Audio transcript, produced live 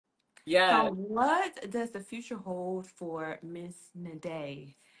Yeah. So what does the future hold for Miss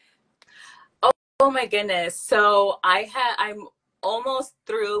Nade? Oh my goodness. So I'm almost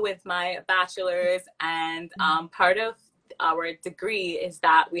through with my bachelor's, and part of our degree is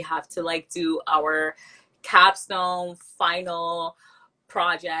that we have to like do our capstone final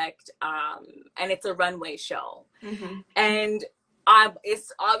project, and it's a runway show. Mm-hmm. And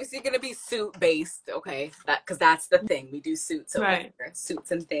it's obviously going to be suit based, okay? That because that's the thing. We do suits over Right. here, suits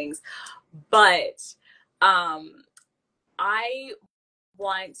and things. But um I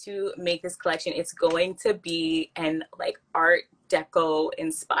want to make this collection. It's going to be an like art deco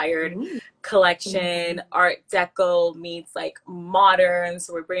inspired collection. Art deco meets like modern,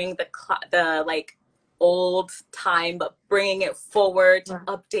 so we're bringing the like old time but bringing it forward to Right.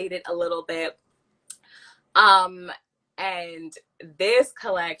 update it a little bit. um and this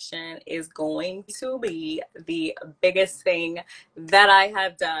collection is going to be the biggest thing that I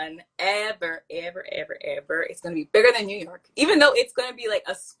have done ever, ever, ever, ever. It's going to be bigger than New York, even though it's going to be like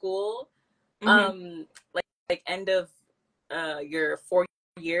a school, Mm-hmm. like end of your 4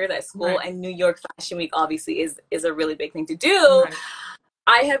 years at school. Right. And New York Fashion Week obviously is a really big thing to do. Right.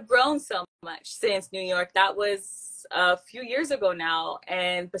 I have grown so much since New York. That was a few years ago now.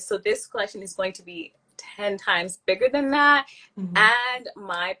 And so this collection is going to be 10 times bigger than that. Mm-hmm. And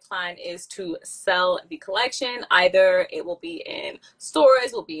my plan is to sell the collection. Either it will be in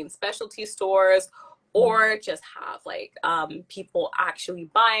stores, will be in specialty stores, or just have like people actually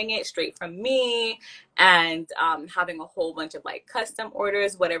buying it straight from me, and having a whole bunch of like custom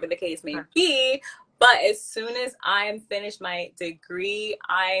orders, whatever the case may be. But as soon as I'm finished my degree,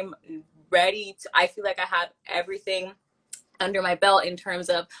 I'm ready to, I feel like I have everything under my belt in terms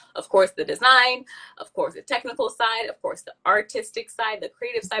of course, the design, of course, the technical side, of course, the artistic side, the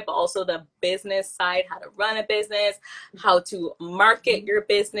creative side, but also the business side, how to run a business, how to market your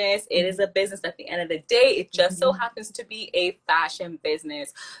business. It is a business at the end of the day. It just so happens to be a fashion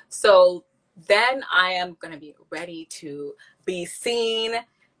business. So then I am going to be ready to be seen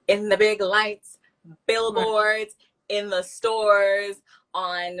in the big lights, Right. billboards, in the stores,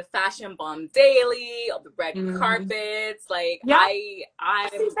 on Fashion Bomb Daily, on the red Mm-hmm. carpets. Like Yep. I I'm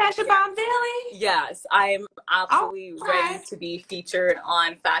see Fashion yeah, Bomb Daily. yes, I'm All absolutely ready right. to be featured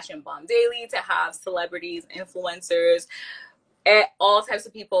on Fashion Bomb Daily, to have celebrities, influencers, all types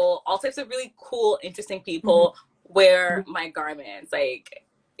of people, all types of really cool, interesting Mm-hmm. people wear my garments. Like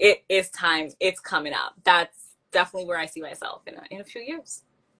it is time. It's coming up. That's definitely where I see myself in a few years.